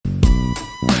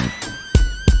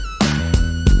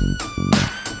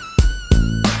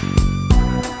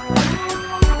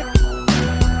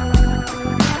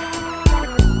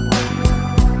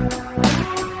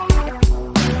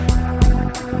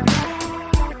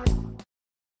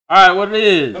Alright, what it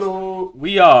is? Hello.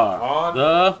 We are On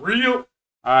the real.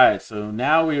 Alright, so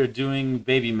now we are doing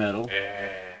Babymetal.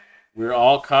 Yeah. We're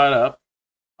all caught up.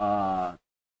 Well,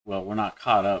 we're not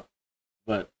caught up,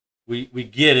 but we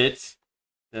get it.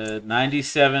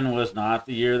 97 was not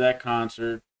the year of that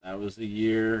concert. That was the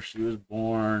year she was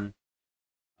born.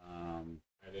 I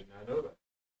did not know that.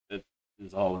 It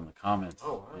is all in the comments.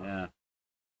 Oh, wow.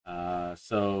 Yeah.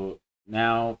 So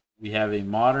now we have a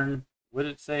modern. What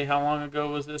did it say? How long ago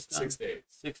was this done? 6 days.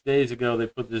 6 days ago they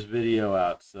put this video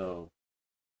out. So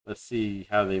let's see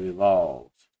how they've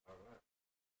evolved. All right.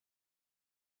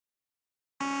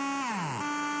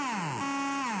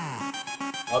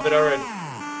 Love it already.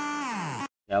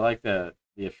 Yeah, I like the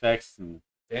effects and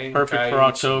Dang perfect for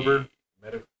October.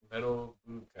 Metal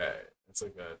Bukai. It's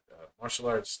like a martial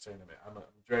arts tournament. I'm a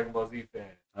Dragon Ball Z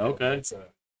fan. Okay. It's a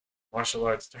martial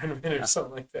arts tournament or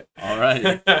something like that. All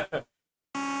right.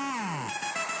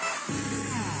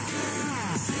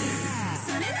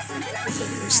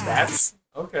 Their stats?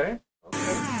 Okay.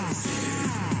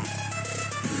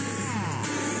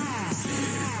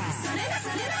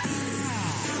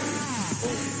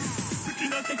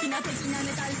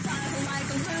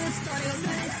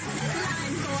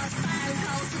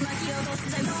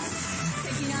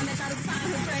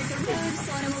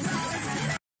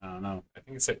 I don't know. I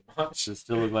think it's like much. Does it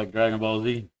still look like Dragon Ball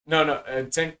Z? No.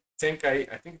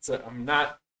 Tenkai. I think it's a. I'm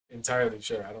not entirely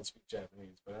sure. I don't speak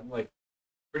Japanese, but I'm like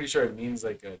pretty sure it means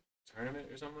like a tournament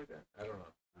or something like that. I don't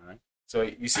know. All right. So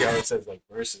you see how it says like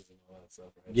verses and all that stuff,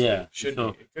 right? Yeah. So it should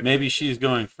so be. It could maybe be. she's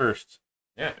going first.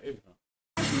 Yeah. Maybe.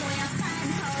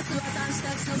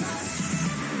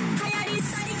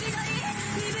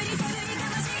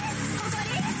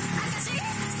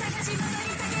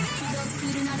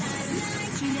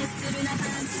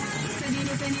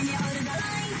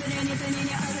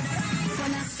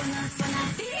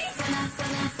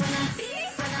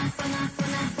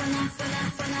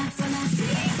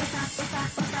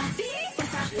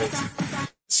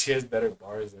 She has better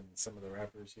bars than some of the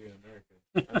rappers here in America.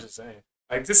 I'm just saying.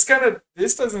 Like this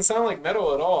doesn't sound like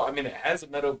metal at all. I mean, it has a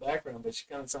metal background, but she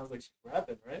kind of sounds like she's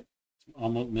rapping, right?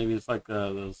 Almost maybe it's like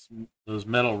those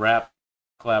metal rap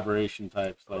collaboration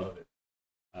types, I like love it.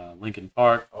 Linkin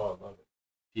Park, Oh, I love it.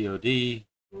 POD.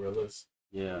 Gorillas.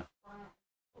 Yeah.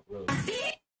 Oh, really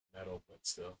metal, but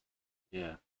still.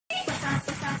 Yeah.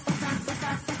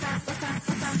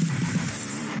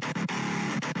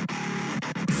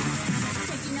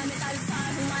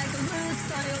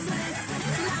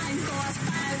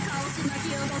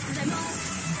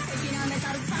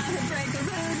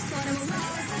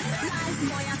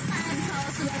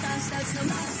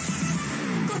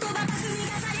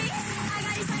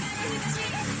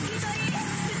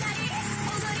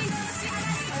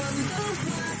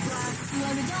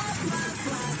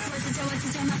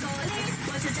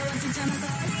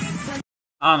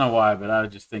 I don't know why, but I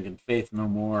was just thinking Faith No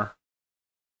More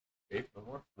Faith No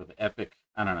More? with Epic.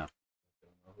 I don't know. I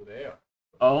don't know who they are.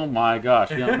 Oh my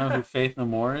gosh, you don't know who Faith No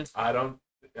More is? I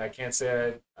can't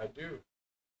say I do.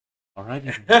 All right.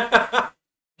 Guess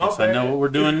Oh, I know what we're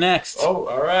doing next. Oh,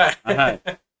 all right. All right.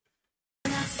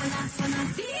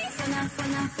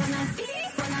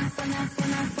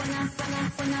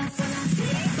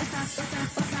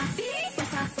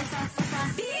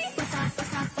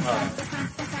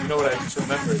 You know what I just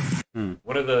remembered?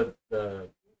 One of the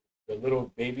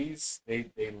little babies, they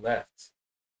left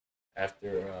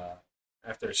after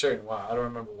a certain while. I don't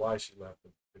remember why she left the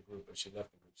group, but she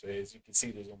left the group. So as you can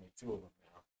see, there's only 2 of them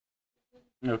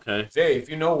now. Okay. Hey, if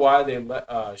you know why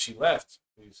she left,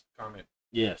 please comment.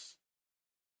 Yes.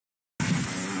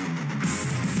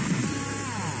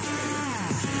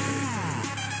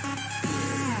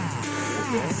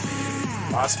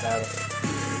 Boss battle.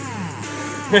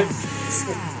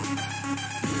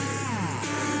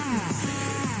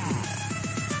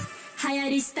 流行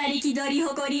りしたり気取り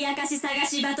誇り明かし探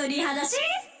しバトり裸足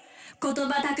言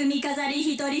葉巧み飾り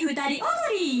一人二人踊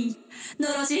り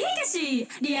のろし火消し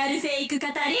リアルフェイク語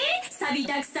り錆び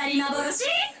た鎖幻流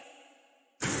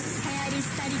行り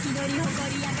したり気取り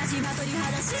誇り明かしバトり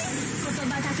裸足言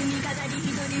葉巧み飾り一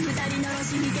人二人のろ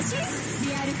し火消し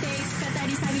リアルフェイク語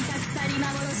り錆びた鎖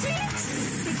幻素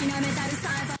敵なメタルサ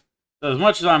ーバー So as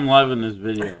much as I'm loving this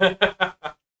video,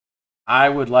 I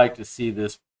would like to see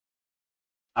this.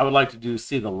 I would like to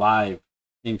see the live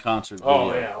in concert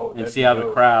video and see how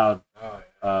the crowd,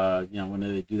 when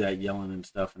they do that yelling and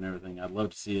stuff and everything. I'd love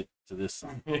to see it to this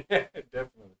song. Yeah,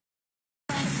 definitely.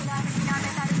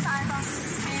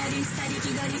 りしたり気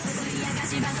取り誇り明か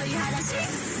し場所り裸し言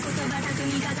葉巧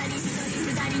み飾り一人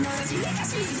二人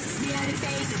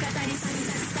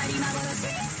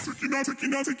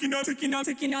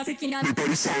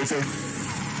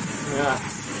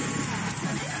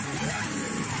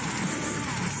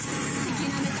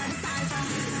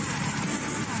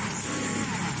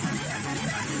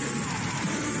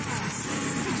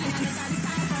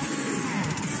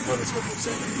what they're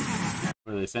saying.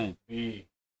 What are they saying?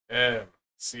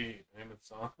 BxMxC, name of the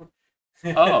song.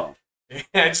 Oh.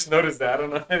 I just noticed that. I don't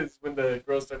know. It's when the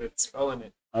girl started spelling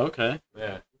it. Okay.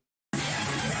 Yeah.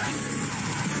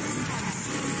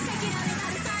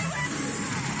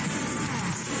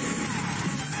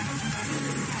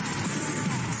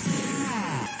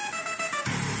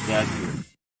 Yeah.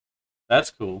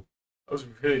 That's cool. That was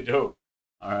really dope.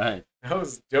 All right. That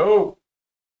was dope.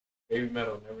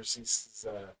 Babymetal never ceases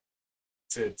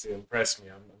to impress me.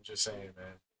 I'm just saying,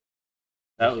 man.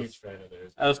 That was,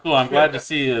 that was cool. I'm glad to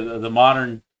see the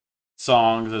modern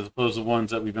songs as opposed to ones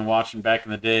that we've been watching back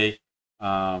in the day.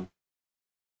 Although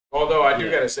I do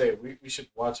gotta say, we should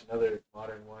watch another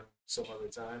modern one some other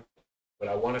time. But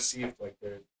I want to see if like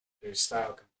their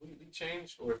style completely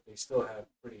changed or if they still have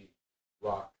pretty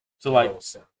rock. So like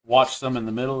sound. Watch some in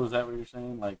the middle. Is that what you're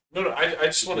saying? Like no. I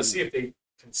just want to see if they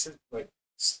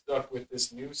stuck with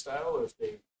this new style or if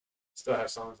they still have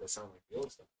songs that sound like the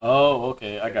old stuff. Oh,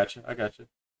 okay. I got you. All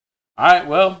right.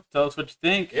 Well, tell us what you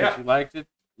think. Yeah. If you liked it,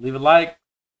 leave a like.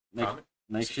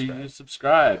 Make sure you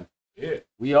subscribe. Yeah.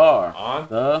 We are on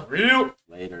the real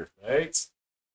later. Right.